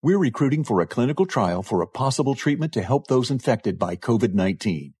We're recruiting for a clinical trial for a possible treatment to help those infected by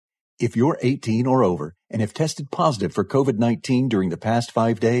COVID-19. If you're 18 or over and have tested positive for COVID-19 during the past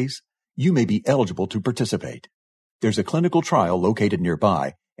 5 days, you may be eligible to participate. There's a clinical trial located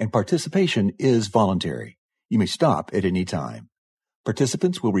nearby, and participation is voluntary. You may stop at any time.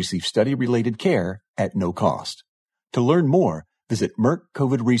 Participants will receive study-related care at no cost. To learn more, visit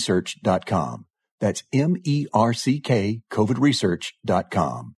merckcovidresearch.com. That's MERCK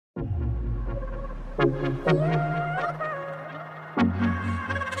covidresearch.com.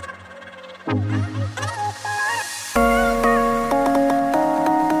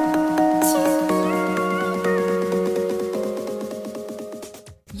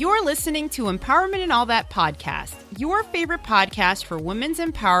 You're listening to Empowerment and All That podcast, your favorite podcast for women's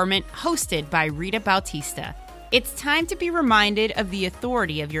empowerment, hosted by Rita Bautista. It's time to be reminded of the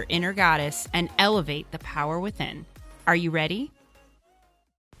authority of your inner goddess and elevate the power within. Are you ready?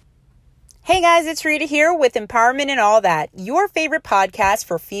 Hey guys, it's Rita here with Empowerment and All That, your favorite podcast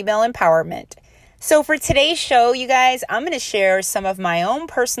for female empowerment. So for today's show, you guys, I'm going to share some of my own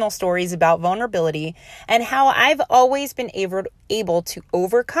personal stories about vulnerability and how I've always been able to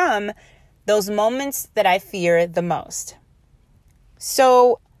overcome those moments that I fear the most.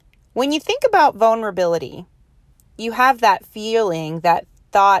 So when you think about vulnerability, you have that feeling, that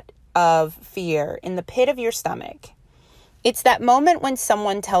thought of fear in the pit of your stomach. It's that moment when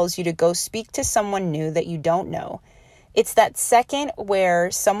someone tells you to go speak to someone new that you don't know. It's that second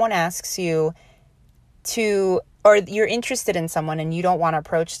where someone asks you or you're interested in someone and you don't want to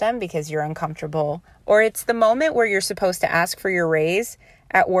approach them because you're uncomfortable. Or it's the moment where you're supposed to ask for your raise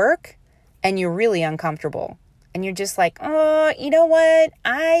at work and you're really uncomfortable. And you're just like, oh, you know what?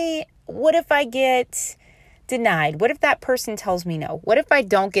 What if I get denied? What if that person tells me no? What if I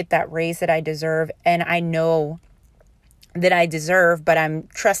don't get that raise that I deserve and I know that I deserve, but I'm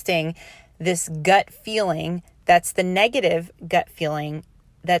trusting this gut feeling that's the negative gut feeling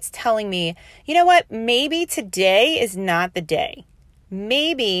that's telling me, you know what, maybe today is not the day.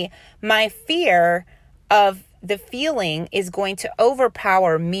 Maybe my fear of the feeling is going to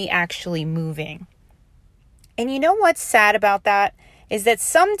overpower me actually moving. And you know what's sad about that is that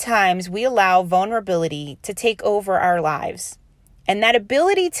sometimes we allow vulnerability to take over our lives. And that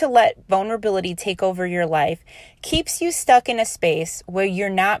ability to let vulnerability take over your life keeps you stuck in a space where you're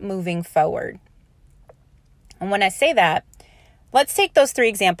not moving forward. And when I say that, let's take those 3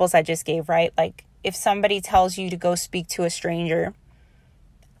 examples I just gave, right? Like if somebody tells you to go speak to a stranger,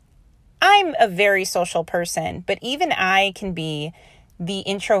 I'm a very social person, but even I can be the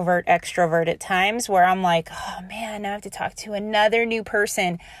introvert extrovert at times where I'm like, oh man, now I have to talk to another new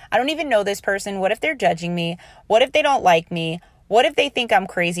person. I don't even know this person. What if they're judging me? What if they don't like me? What if they think I'm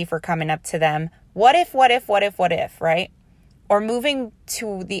crazy for coming up to them? What if, right? Or moving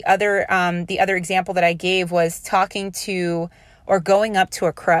to the other example that I gave was talking to or going up to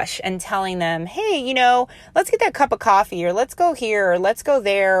a crush and telling them, hey, let's get that cup of coffee, or let's go here, or let's go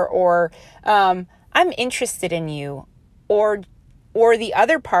there, or I'm interested in you. Or the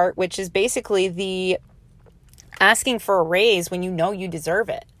other part, which is basically the asking for a raise when you know you deserve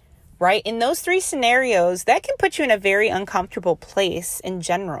it, right? In those 3 scenarios, that can put you in a very uncomfortable place in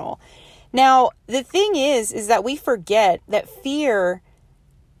general. Now, the thing is that we forget that fear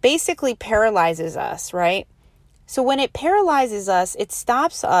basically paralyzes us, right? So when it paralyzes us, it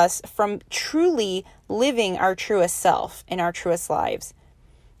stops us from truly living our truest self in our truest lives.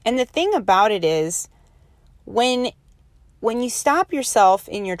 And the thing about it is, when you stop yourself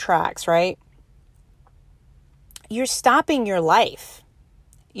in your tracks, right? You're stopping your life.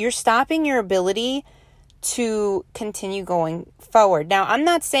 You're stopping your ability to continue going forward. Now, I'm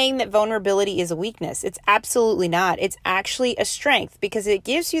not saying that vulnerability is a weakness. It's absolutely not. It's actually a strength because it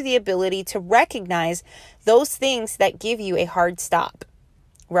gives you the ability to recognize those things that give you a hard stop,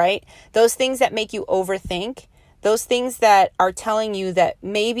 right? Those things that make you overthink, those things that are telling you that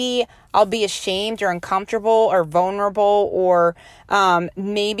maybe I'll be ashamed or uncomfortable or vulnerable, or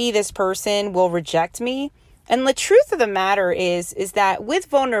maybe this person will reject me. And the truth of the matter is that with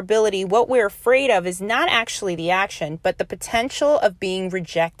vulnerability, what we're afraid of is not actually the action, but the potential of being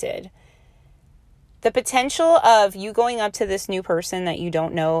rejected. The potential of you going up to this new person that you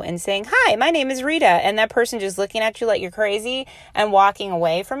don't know and saying, hi, my name is Rita, and that person just looking at you like you're crazy and walking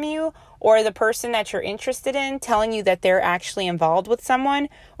away from you, or the person that you're interested in telling you that they're actually involved with someone,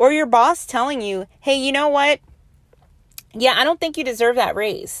 or your boss telling you, hey, you know what? Yeah, I don't think you deserve that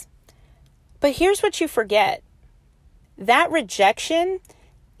raise. But here's what you forget. That rejection,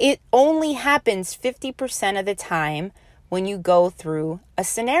 it only happens 50% of the time when you go through a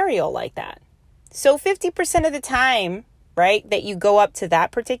scenario like that. So 50% of the time, right? That you go up to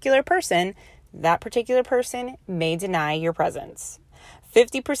that particular person may deny your presence.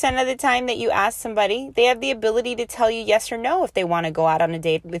 50% of the time that you ask somebody, they have the ability to tell you yes or no if they want to go out on a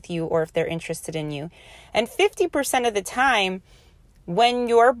date with you or if they're interested in you. And 50% of the time, when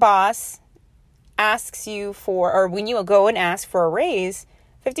your boss asks you for, or when you go and ask for a raise,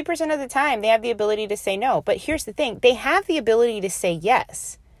 50% of the time they have the ability to say no. But here's the thing, they have the ability to say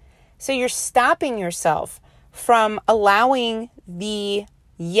yes. So you're stopping yourself from allowing the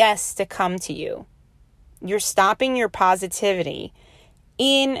yes to come to you. You're stopping your positivity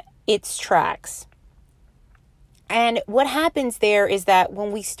in its tracks. And what happens there is that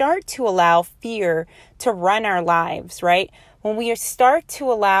when we start to allow fear to run our lives, right? When we start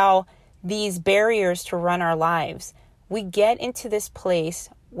to allow these barriers to run our lives, we get into this place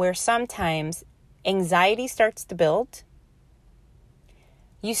where sometimes anxiety starts to build.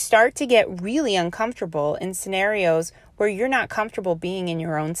 You start to get really uncomfortable in scenarios where you're not comfortable being in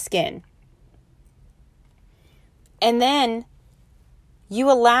your own skin. And then you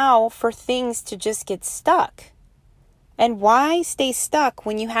allow for things to just get stuck. And why stay stuck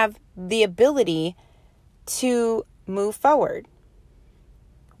when you have the ability to move forward?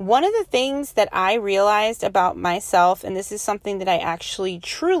 One of the things that I realized about myself, and this is something that I actually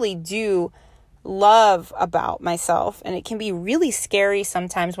truly do love about myself, and it can be really scary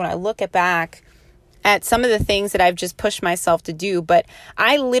sometimes when I look back at some of the things that I've just pushed myself to do, but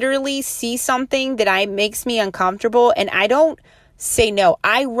I literally see something that makes me uncomfortable and I don't say no.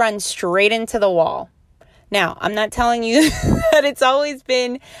 I run straight into the wall. Now, I'm not telling you that it's always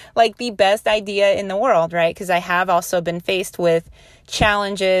been like the best idea in the world, right? Because I have also been faced with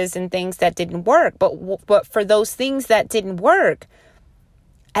challenges and things that didn't work. But for those things that didn't work,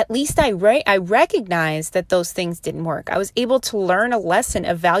 at least I recognized that those things didn't work. I was able to learn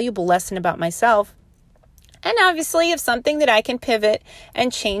a valuable lesson about myself. And obviously, it's something that I can pivot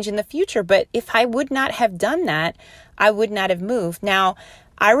and change in the future. But if I would not have done that, I would not have moved. Now,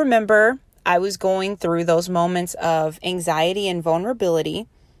 I remember I was going through those moments of anxiety and vulnerability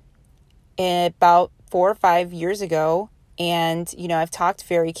about 4 or 5 years ago. And, I've talked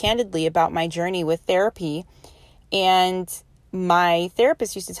very candidly about my journey with therapy. And my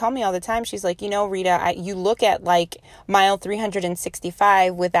therapist used to tell me all the time, she's like, Rita, you look at like mile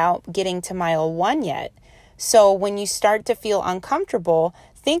 365 without getting to mile 1 yet. So when you start to feel uncomfortable,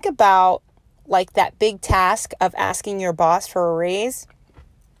 think about like that big task of asking your boss for a raise.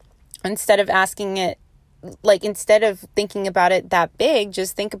 Instead of thinking about it that big,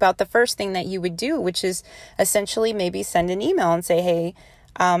 just think about the first thing that you would do, which is essentially maybe send an email and say, hey,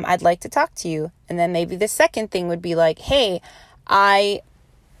 I'd like to talk to you. And then maybe the second thing would be like, hey, I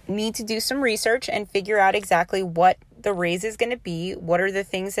need to do some research and figure out exactly what the raise is going to be. What are the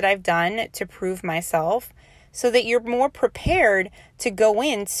things that I've done to prove myself, so that you're more prepared to go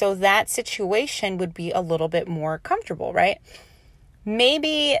in, so that situation would be a little bit more comfortable, right?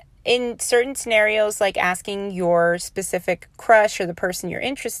 Maybe in certain scenarios, like asking your specific crush or the person you're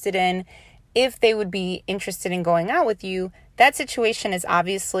interested in, if they would be interested in going out with you, that situation is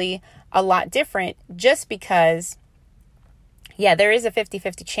obviously a lot different, just because, there is a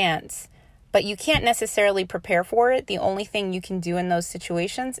 50-50 chance, but you can't necessarily prepare for it. The only thing you can do in those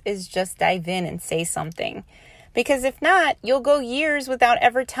situations is just dive in and say something. Because if not, you'll go years without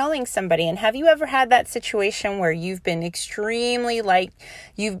ever telling somebody. And have you ever had that situation where you've been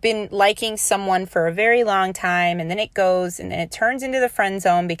you've been liking someone for a very long time, and then it goes and then it turns into the friend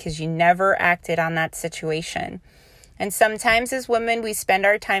zone because you never acted on that situation? And sometimes as women, we spend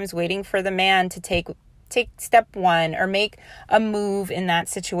our times waiting for the man to take step one or make a move in that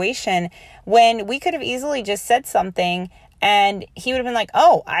situation, when we could have easily just said something and he would have been like,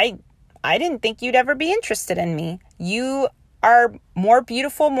 oh, I didn't think you'd ever be interested in me. You are more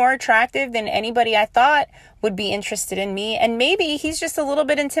beautiful, more attractive than anybody I thought would be interested in me. And maybe he's just a little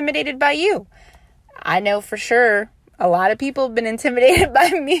bit intimidated by you. I know for sure a lot of people have been intimidated by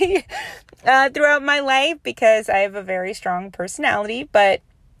me throughout my life because I have a very strong personality. But,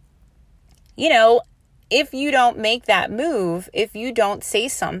 if you don't make that move, if you don't say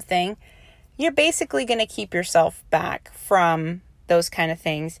something, you're basically going to keep yourself back from those kind of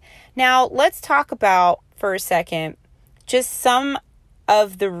things. Now, let's talk about for a second just some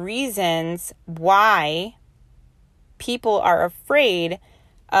of the reasons why people are afraid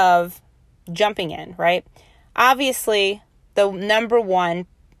of jumping in, right? Obviously, the number one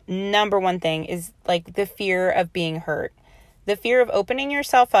thing is like the fear of being hurt. The fear of opening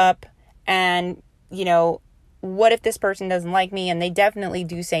yourself up and, what if this person doesn't like me and they definitely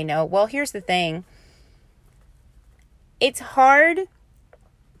do say no? Well, here's the thing. It's hard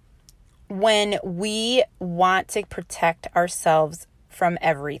when we want to protect ourselves from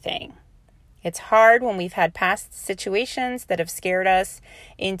everything. It's hard when we've had past situations that have scared us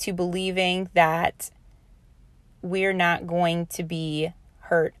into believing that we're not going to be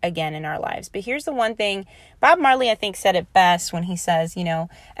hurt again in our lives. But here's the one thing, Bob Marley, I think, said it best when he says,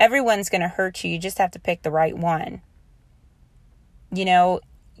 everyone's going to hurt you. You just have to pick the right one.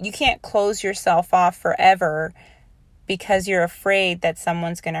 You can't close yourself off forever because you're afraid that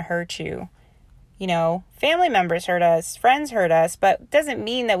someone's going to hurt you. Family members hurt us, friends hurt us, but it doesn't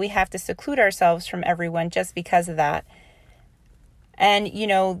mean that we have to seclude ourselves from everyone just because of that. And,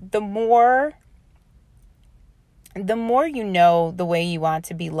 the more you know the way you want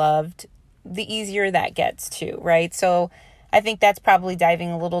to be loved, the easier that gets too, right? So I think that's probably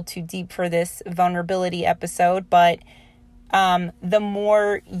diving a little too deep for this vulnerability episode, but the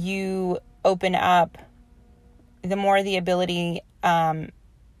more you open up, the more the ability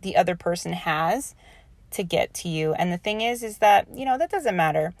the other person has to get to you. And the thing is that, that doesn't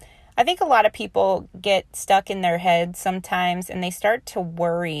matter. I think a lot of people get stuck in their heads sometimes and they start to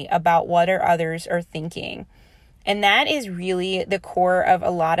worry about what others are thinking. And that is really the core of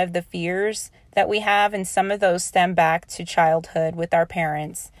a lot of the fears that we have. And some of those stem back to childhood with our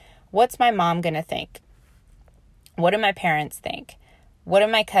parents. What's my mom going to think? What do my parents think? What are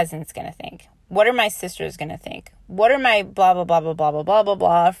my cousins going to think? What are my sisters going to think? What are my blah, blah, blah, blah, blah, blah, blah, blah,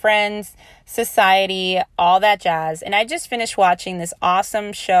 blah, friends, society, all that jazz. And I just finished watching this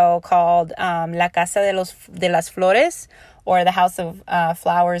awesome show called La Casa de las Flores, or The House of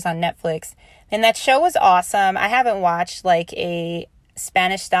Flowers on Netflix. And that show was awesome. I haven't watched like a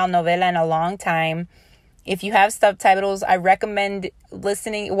Spanish-style novela in a long time. If you have subtitles, I recommend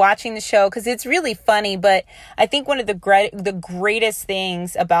watching the show because it's really funny. But I think one of the greatest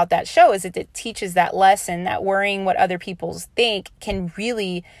things about that show is that it teaches that lesson that worrying what other people think can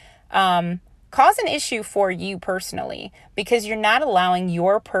really cause an issue for you personally, because you're not allowing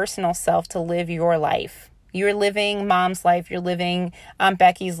your personal self to live your life. You're living mom's life. You're living Aunt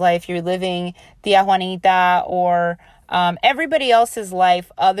Becky's life. You're living Tia Juanita or everybody else's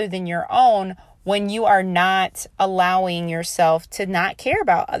life other than your own, when you are not allowing yourself to not care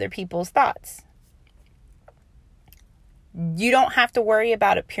about other people's thoughts. You don't have to worry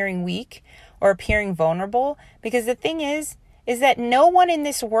about appearing weak or appearing vulnerable, because the thing is that no one in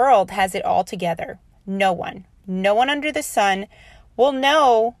this world has it all together. No one under the sun will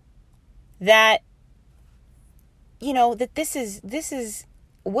know that, that this is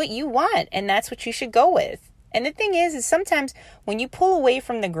what you want and that's what you should go with. And the thing is sometimes when you pull away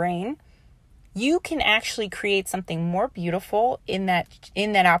from the grain, you can actually create something more beautiful in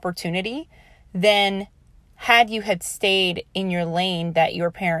that opportunity than had you had stayed in your lane that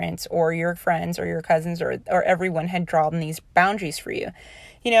your parents or your friends or your cousins or everyone had drawn these boundaries for you.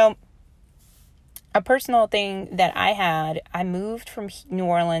 A personal thing that I moved from New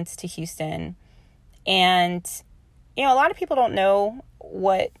Orleans to Houston, and, a lot of people don't know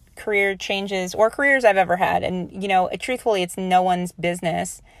what career changes or careers I've ever had. And, truthfully, it's no one's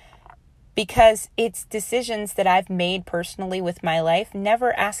business, because it's decisions that I've made personally with my life,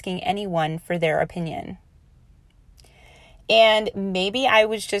 never asking anyone for their opinion. And maybe I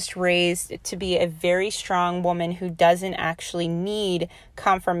was just raised to be a very strong woman who doesn't actually need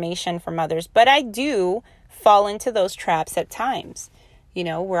confirmation from others. But I do fall into those traps at times,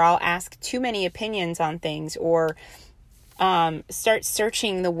 where I'll ask too many opinions on things, or start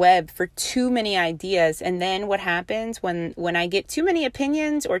searching the web for too many ideas. And then what happens when I get too many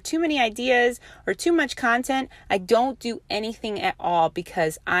opinions or too many ideas or too much content, I don't do anything at all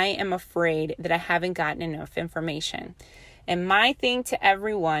because I am afraid that I haven't gotten enough information. And my thing to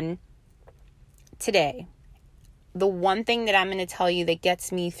everyone today, the one thing that I'm going to tell you that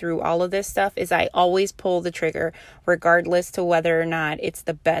gets me through all of this stuff is I always pull the trigger, regardless to whether or not it's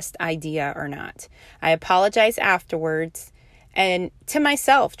the best idea or not. I apologize afterwards. And to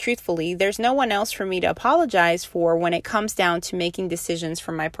myself, truthfully, there's no one else for me to apologize for when it comes down to making decisions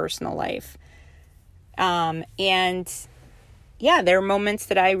for my personal life. And yeah, there are moments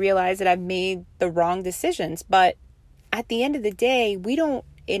that I realize that I've made the wrong decisions, but at the end of the day, we don't,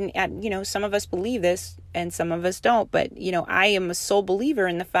 some of us believe this and some of us don't, but, I am a sole believer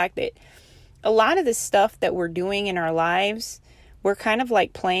in the fact that a lot of the stuff that we're doing in our lives, we're kind of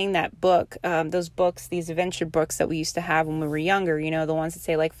like playing that book, those books, these adventure books that we used to have when we were younger, the ones that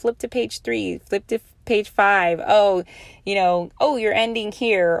say like, flip to page 3, flip to page 5. Oh, you're ending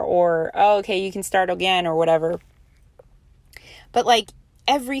here, or, oh, okay, you can start again or whatever. But like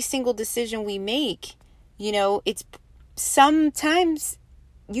every single decision we make, it's sometimes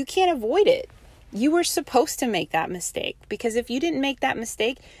you can't avoid it. You were supposed to make that mistake, because if you didn't make that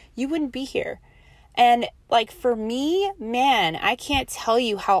mistake, you wouldn't be here. And like for me, man, I can't tell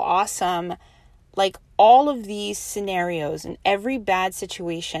you how awesome like all of these scenarios and every bad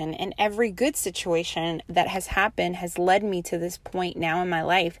situation and every good situation that has happened has led me to this point now in my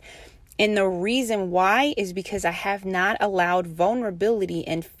life. And the reason why is because I have not allowed vulnerability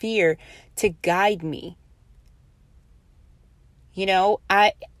and fear to guide me. You know,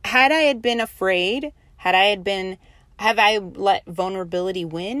 had I been afraid, have I let vulnerability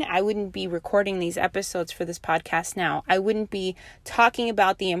win, I wouldn't be recording these episodes for this podcast now. I wouldn't be talking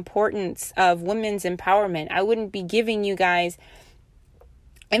about the importance of women's empowerment. I wouldn't be giving you guys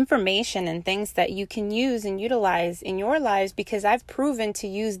information and things that you can use and utilize in your lives because I've proven to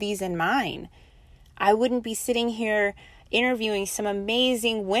use these in mine. I wouldn't be sitting here interviewing some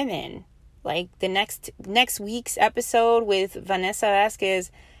amazing women. Like the next week's episode with Vanessa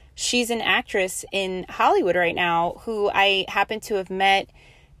Vasquez, she's an actress in Hollywood right now who I happen to have met,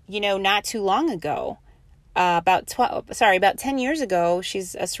 not too long ago. About 10 years ago.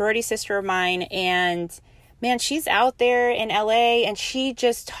 She's a sorority sister of mine, and man, she's out there in LA, and she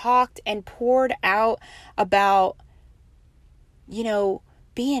just talked and poured out about,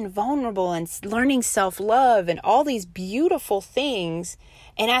 being vulnerable and learning self-love and all these beautiful things.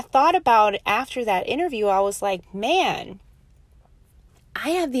 And I thought about it after that interview. I was like, man, I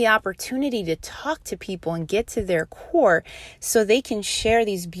have the opportunity to talk to people and get to their core so they can share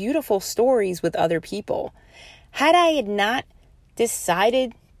these beautiful stories with other people. Had I not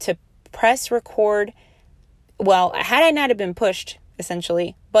decided to press record, had I not have been pushed,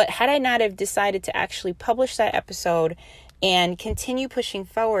 essentially, but had I not have decided to actually publish that episode and continue pushing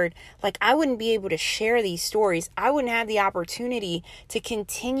forward, like I wouldn't be able to share these stories. I wouldn't have the opportunity to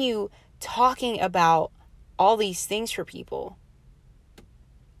continue talking about all these things for people.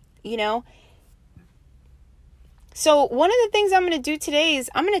 So one of the things I'm going to do today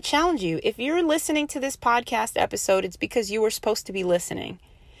is I'm going to challenge you. If you're listening to this podcast episode, it's because you were supposed to be listening.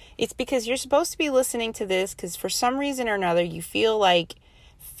 It's because you're supposed to be listening to this because for some reason or another, you feel like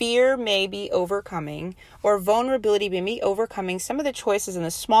fear may be overcoming or vulnerability may be overcoming some of the choices and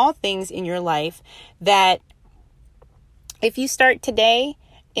the small things in your life that if you start today,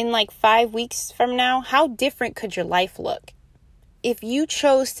 in like 5 weeks from now, how different could your life look? If you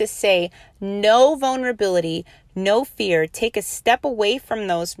chose to say no vulnerability, no fear, take a step away from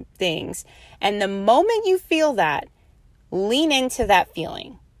those things, and the moment you feel that, lean into that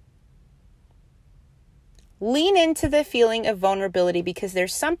feeling. Lean into the feeling of vulnerability because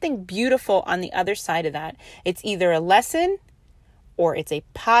there's something beautiful on the other side of that. It's either a lesson or it's a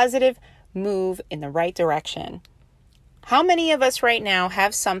positive move in the right direction. How many of us right now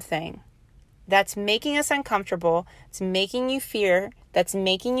have something that's making us uncomfortable, it's making you fear, that's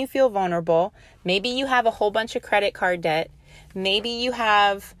making you feel vulnerable? Maybe you have a whole bunch of credit card debt. Maybe you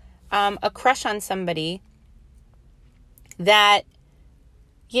have a crush on somebody that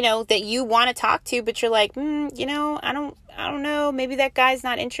that you want to talk to, but you're like, I don't know, maybe that guy's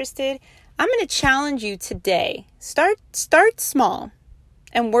not interested. I'm going to challenge you today. Start small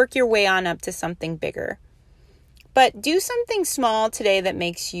and work your way on up to something bigger. But do something small today that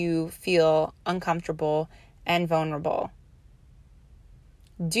makes you feel uncomfortable and vulnerable.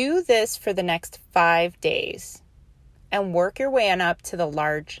 Do this for the next 5 days and work your way on up to the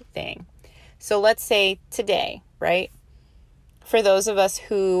large thing. So let's say today, right? For those of us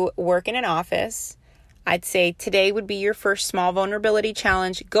who work in an office, I'd say today would be your first small vulnerability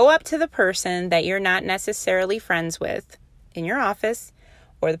challenge. Go up to the person that you're not necessarily friends with in your office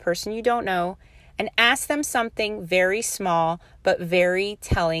or the person you don't know and ask them something very small but very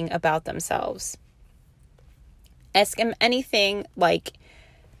telling about themselves. Ask them anything like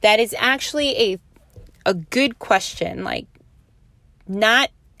that is actually a good question, like not,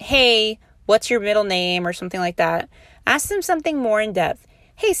 hey, what's your middle name or something like that. Ask them something more in depth.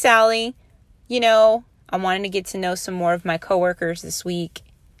 Hey, Sally, I'm wanting to get to know some more of my coworkers this week.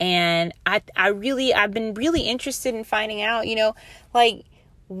 And I've been really interested in finding out,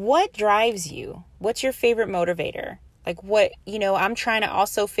 what drives you? What's your favorite motivator? Like what, I'm trying to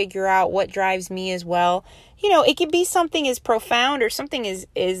also figure out what drives me as well. It could be something as profound or something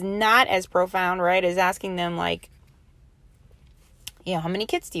is not as profound, right? As asking them like, how many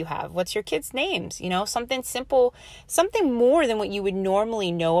kids do you have? What's your kids' names? Something simple, something more than what you would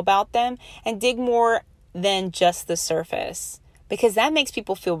normally know about them and dig more than just the surface because that makes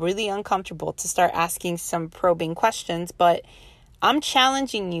people feel really uncomfortable to start asking some probing questions. But I'm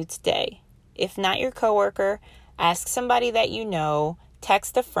challenging you today. If not your coworker, ask somebody that you know,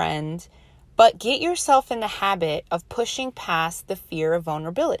 text a friend, But get yourself in the habit of pushing past the fear of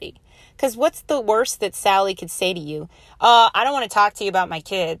vulnerability. Because what's the worst that Sally could say to you? I don't want to talk to you about my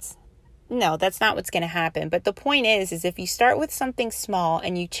kids. No, that's not what's going to happen. But the point is if you start with something small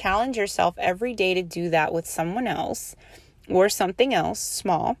and you challenge yourself every day to do that with someone else or something else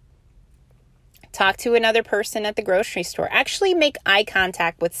small, talk to another person at the grocery store, actually make eye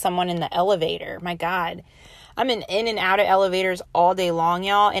contact with someone in the elevator. My God, I'm in and out of elevators all day long,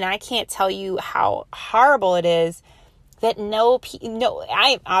 y'all. And I can't tell you how horrible it is that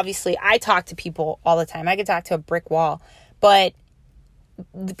I talk to people all the time. I could talk to a brick wall, but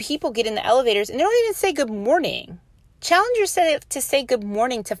the people get in the elevators and they don't even say good morning. Challenge yourself to say good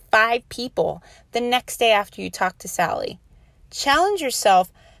morning to 5 people the next day after you talk to Sally. Challenge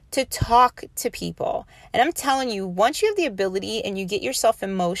yourself to talk to people. And I'm telling you, once you have the ability and you get yourself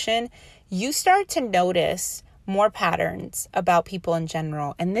in motion, you start to notice more patterns about people in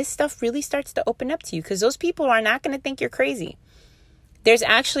general. And this stuff really starts to open up to you because those people are not going to think you're crazy. There's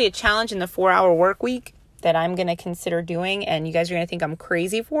actually a challenge in the 4-hour work week that I'm going to consider doing, and you guys are going to think I'm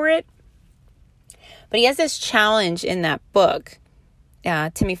crazy for it. But he has this challenge in that book,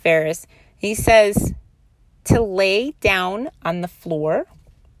 Timmy Ferriss. He says to lay down on the floor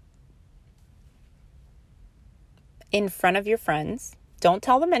in front of your friends. Don't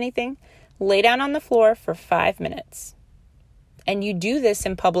tell them anything. Lay down on the floor for 5 minutes. And you do this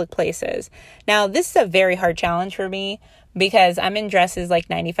in public places. Now, this is a very hard challenge for me because I'm in dresses like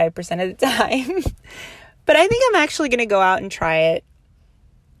 95% of the time. But I think I'm actually going to go out and try it.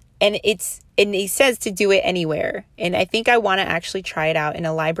 And he says to do it anywhere. And I think I want to actually try it out in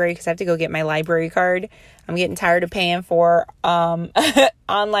a library because I have to go get my library card. I'm getting tired of paying for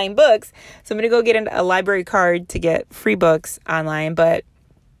online books. So I'm going to go get a library card to get free books online. But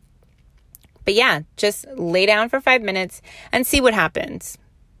yeah, just lay down for 5 minutes and see what happens.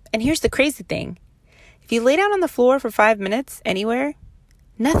 And here's the crazy thing. If you lay down on the floor for 5 minutes anywhere,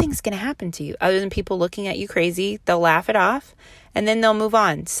 nothing's going to happen to you other than people looking at you crazy. They'll laugh it off and then they'll move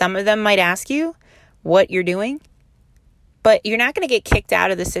on. Some of them might ask you what you're doing, but you're not going to get kicked out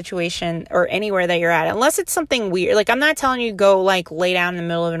of the situation or anywhere that you're at unless it's something weird. Like, I'm not telling you go like lay down in the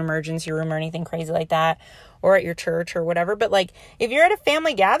middle of an emergency room or anything crazy like that, or at your church or whatever. But like, if you're at a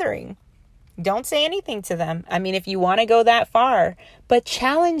family gathering, don't say anything to them. I mean, if you want to go that far, but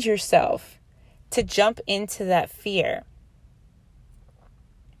challenge yourself to jump into that fear.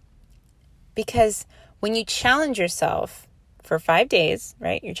 Because when you challenge yourself for 5 days,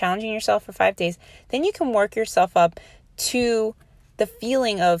 right? You're challenging yourself for 5 days. Then you can work yourself up to the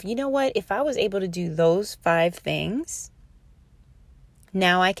feeling of, you know what? If I was able to do those 5 things,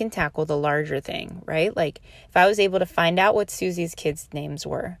 now I can tackle the larger thing, right? Like if I was able to find out what Susie's kids' names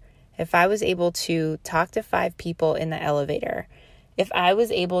were, if I was able to talk to 5 people in the elevator, if I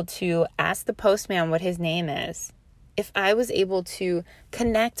was able to ask the postman what his name is, if I was able to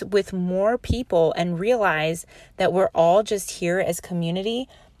connect with more people and realize that we're all just here as community,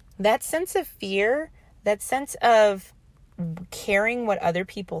 that sense of fear, that sense of caring what other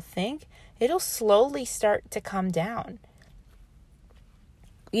people think, it'll slowly start to come down.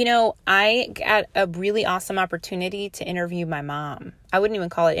 You know, I got a really awesome opportunity to interview my mom. I wouldn't even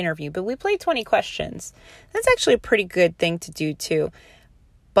call it interview, but we played 20 questions. That's actually a pretty good thing to do too.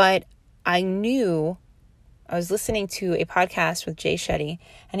 But I was listening to a podcast with Jay Shetty,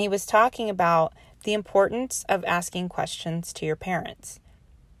 and he was talking about the importance of asking questions to your parents.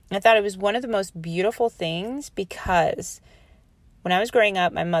 And I thought it was one of the most beautiful things because when I was growing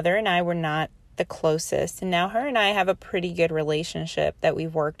up, my mother and I were not the closest, and now her and I have a pretty good relationship that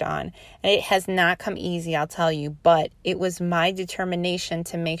we've worked on. And it has not come easy, I'll tell you, but it was my determination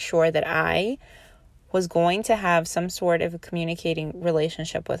to make sure that I was going to have some sort of a communicating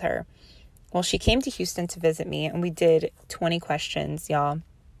relationship with her. Well, she came to Houston to visit me, and we did 20 questions, y'all.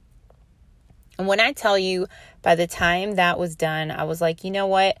 And when I tell you, by the time that was done, I was like, you know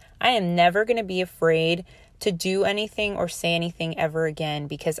what? I am never going to be afraid to do anything or say anything ever again,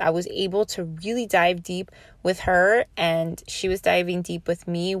 because I was able to really dive deep with her, and she was diving deep with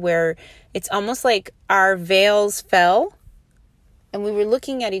me, where it's almost like our veils fell and we were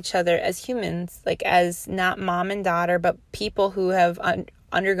looking at each other as humans, like as not mom and daughter, but people who have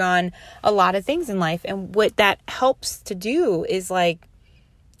undergone a lot of things in life. And what that helps to do is like,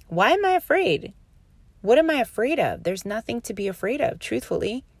 why am I afraid? What am I afraid of? There's nothing to be afraid of,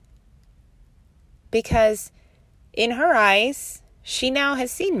 truthfully. Because in her eyes, she now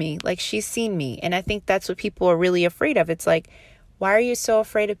has seen me, like she's seen me. And I think that's what people are really afraid of. It's like, why are you so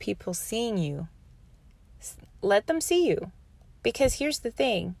afraid of people seeing you? Let them see you. Because here's the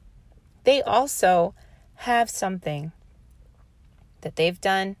thing. They also have something that they've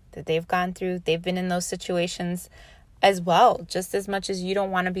done, that they've gone through. They've been in those situations as well, just as much as you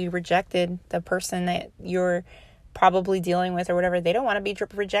don't want to be rejected. The person that you're probably dealing with or whatever, they don't want to be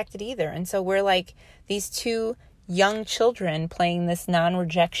rejected either. And so we're like these two young children playing this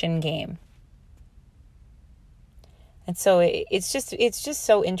non-rejection game. And so it's just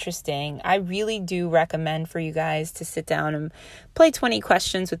so interesting. I really do recommend for you guys to sit down and play 20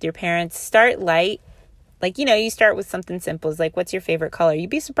 questions with your parents. Start light. Like, you start with something simple. It's like, what's your favorite color? You'd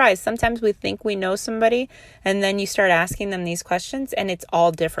be surprised. Sometimes we think we know somebody, and then you start asking them these questions, and it's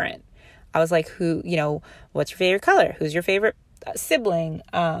all different. I was like, what's your favorite color? Who's your favorite sibling?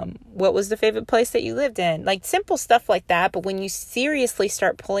 What was the favorite place that you lived in? Like simple stuff like that. But when you seriously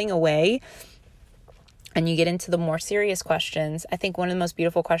start pulling away, and you get into the more serious questions, I think one of the most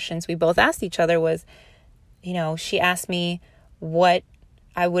beautiful questions we both asked each other was, she asked me what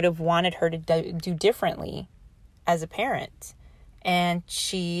I would have wanted her to do differently as a parent. And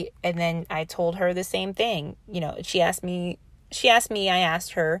then I told her the same thing. She asked me, I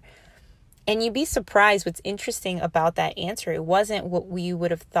asked her, and you'd be surprised what's interesting about that answer. It wasn't what we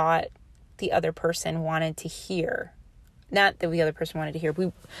would have thought the other person wanted to hear. Not that the other person wanted to hear.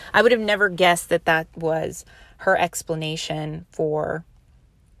 I would have never guessed that was her explanation for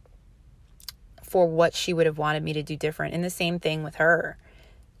what she would have wanted me to do different. And the same thing with her,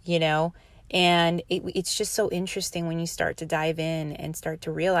 and it's just so interesting when you start to dive in and start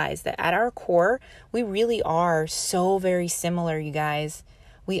to realize that at our core, we really are so very similar, you guys.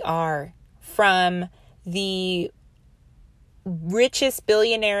 We are. From the richest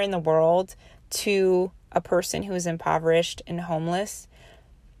billionaire in the world to a person who is impoverished and homeless,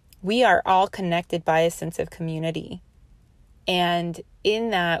 we are all connected by a sense of community. And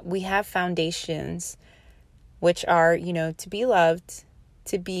in that, we have foundations, which are, to be loved,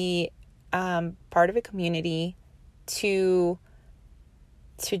 to be part of a community, to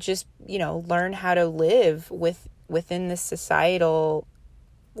just, learn how to live within this societal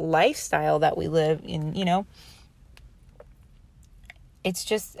lifestyle that we live in. It's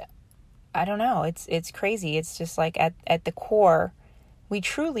just, I don't know. It's crazy. It's just like at the core, we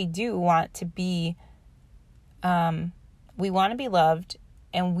truly do want to be, we want to be loved,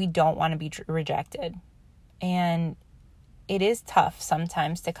 and we don't want to be rejected. And it is tough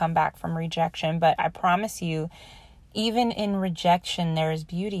sometimes to come back from rejection, but I promise you, even in rejection, there is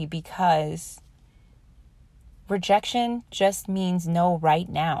beauty, because rejection just means no right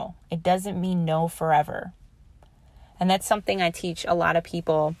now. It doesn't mean no forever. And that's something I teach a lot of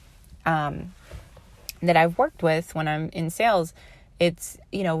people that I've worked with when I'm in sales. It's,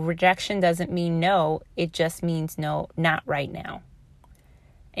 rejection doesn't mean no. It just means no, not right now.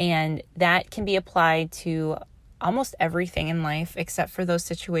 And that can be applied to almost everything in life, except for those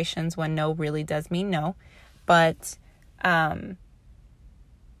situations when no really does mean no. But,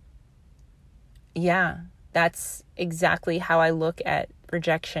 that's exactly how I look at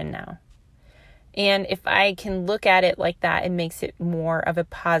rejection now. And if I can look at it like that, it makes it more of a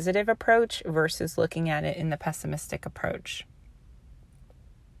positive approach versus looking at it in the pessimistic approach.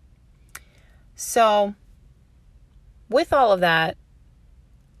 So, with all of that,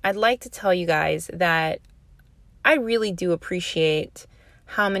 I'd like to tell you guys that I really do appreciate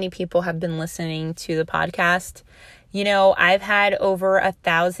how many people have been listening to the podcast. I've had over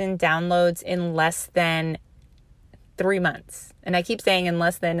 1,000 downloads in less than 3 months. And I keep saying in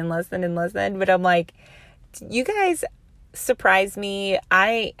less than, but I'm like, you guys surprise me.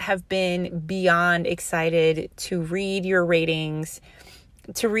 I have been beyond excited to read your ratings,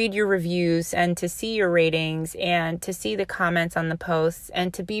 to read your reviews, and to see your ratings, and to see the comments on the posts,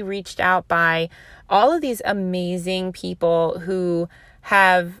 and to be reached out by all of these amazing people who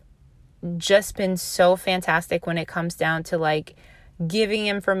have just been so fantastic when it comes down to like giving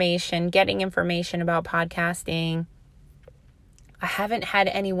information, getting information about podcasting. I haven't had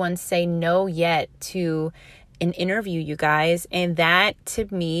anyone say no yet to an interview, you guys. And that to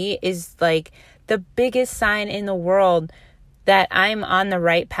me is like the biggest sign in the world that I'm on the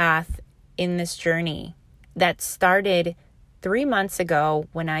right path in this journey that started 3 months ago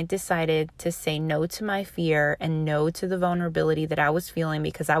when I decided to say no to my fear and no to the vulnerability that I was feeling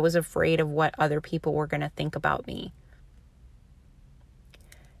because I was afraid of what other people were going to think about me.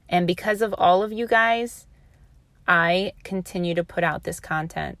 And because of all of you guys, I continue to put out this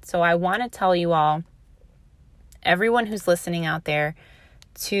content. So I want to tell you all, everyone who's listening out there,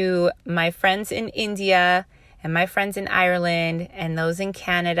 to my friends in India and my friends in Ireland and those in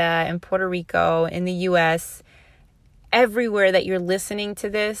Canada and Puerto Rico, in the US, everywhere that you're listening to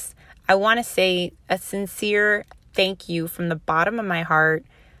this, I want to say a sincere thank you from the bottom of my heart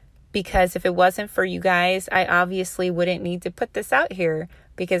because if it wasn't for you guys, I obviously wouldn't need to put this out here,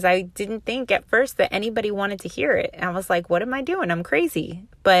 because I didn't think at first that anybody wanted to hear it. I was like, what am I doing? I'm crazy.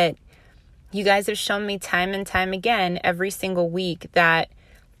 But you guys have shown me time and time again, every single week, that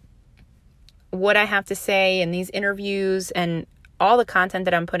what I have to say in these interviews and all the content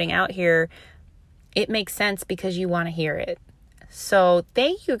that I'm putting out here, it makes sense because you want to hear it. So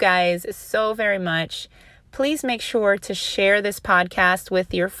thank you guys so very much. Please make sure to share this podcast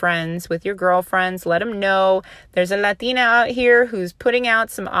with your friends, with your girlfriends. Let them know there's a Latina out here who's putting out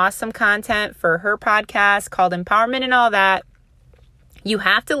some awesome content for her podcast called Empowerment and All That. You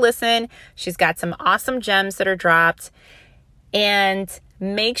have to listen. She's got some awesome gems that are dropped. And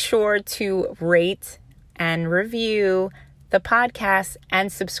make sure to rate and review the podcast and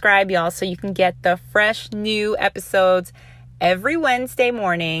subscribe, y'all, so you can get the fresh new episodes every Wednesday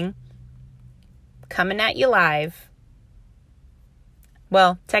morning, coming at you live.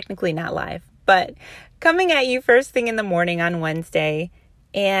 Well, technically not live, but coming at you first thing in the morning on Wednesday.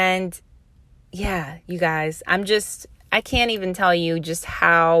 And yeah, you guys, I can't even tell you just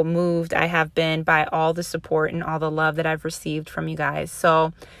how moved I have been by all the support and all the love that I've received from you guys.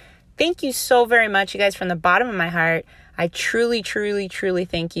 So thank you so very much, you guys, from the bottom of my heart. I truly, truly, truly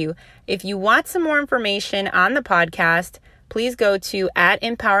thank you. If you want some more information on the podcast, please go to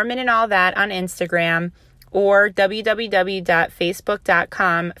 @Empowerment and All That on Instagram, or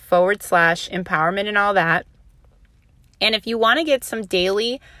www.facebook.com/Empowerment and All That. And if you want to get some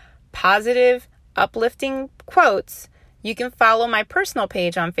daily positive, uplifting quotes, you can follow my personal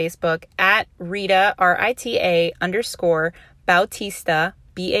page on Facebook @Rita, RITA _Bautista,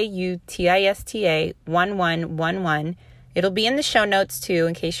 BAUTISTA 1111. It'll be in the show notes too,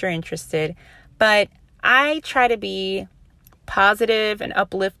 in case you're interested. But I try to be positive and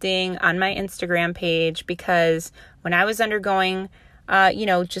uplifting on my Instagram page, because when I was undergoing,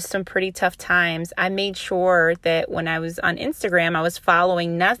 just some pretty tough times, I made sure that when I was on Instagram, I was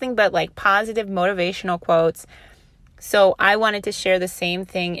following nothing but like positive motivational quotes. So I wanted to share the same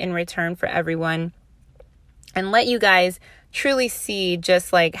thing in return for everyone and let you guys truly see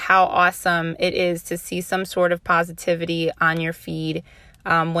just like how awesome it is to see some sort of positivity on your feed.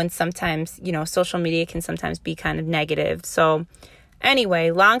 When sometimes, social media can sometimes be kind of negative. So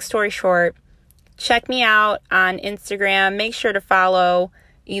anyway, long story short, check me out on Instagram. Make sure to follow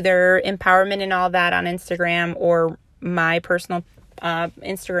either Empowerment and All That on Instagram or my personal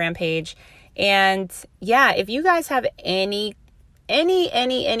Instagram page. And yeah, if you guys have any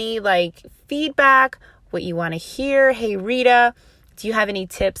like feedback, what you want to hear, hey Rita, do you have any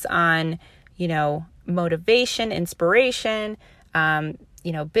tips on, motivation, inspiration,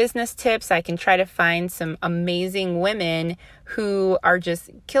 business tips? I can try to find some amazing women who are just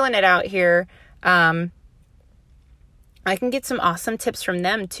killing it out here. I can get some awesome tips from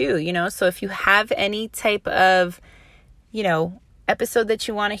them too, so if you have any type of, episode that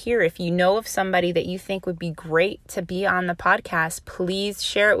you want to hear, if you know of somebody that you think would be great to be on the podcast, please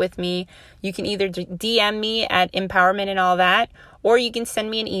share it with me. You can either DM me at Empowerment and All That, or you can send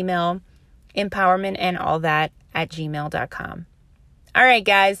me an email, empowermentandallthat@gmail.com. All right,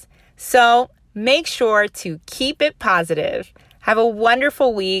 guys. So make sure to keep it positive. Have a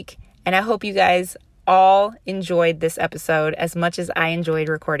wonderful week. And I hope you guys all enjoyed this episode as much as I enjoyed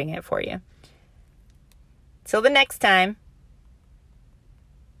recording it for you. Till the next time.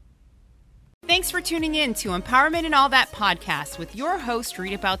 Thanks for tuning in to Empowerment and All That podcast with your host,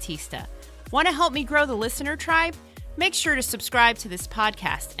 Rita Bautista. Want to help me grow the listener tribe? Make sure to subscribe to this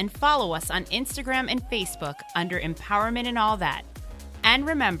podcast and follow us on Instagram and Facebook under Empowerment and All That. And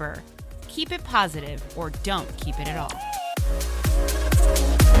remember, keep it positive or don't keep it at all.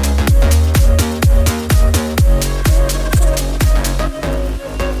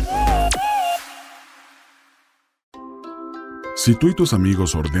 Si tú y tus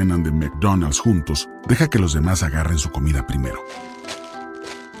amigos ordenan de McDonald's juntos, deja que los demás agarren su comida primero.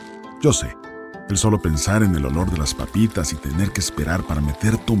 Yo sé, el solo pensar en el olor de las papitas y tener que esperar para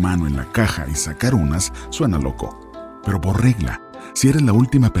meter tu mano en la caja y sacar unas suena loco. Pero por regla, si eres la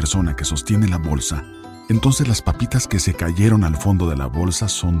última persona que sostiene la bolsa, entonces las papitas que se cayeron al fondo de la bolsa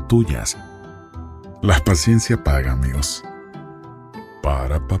son tuyas. La paciencia paga, amigos.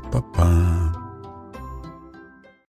 Para pa pa pa.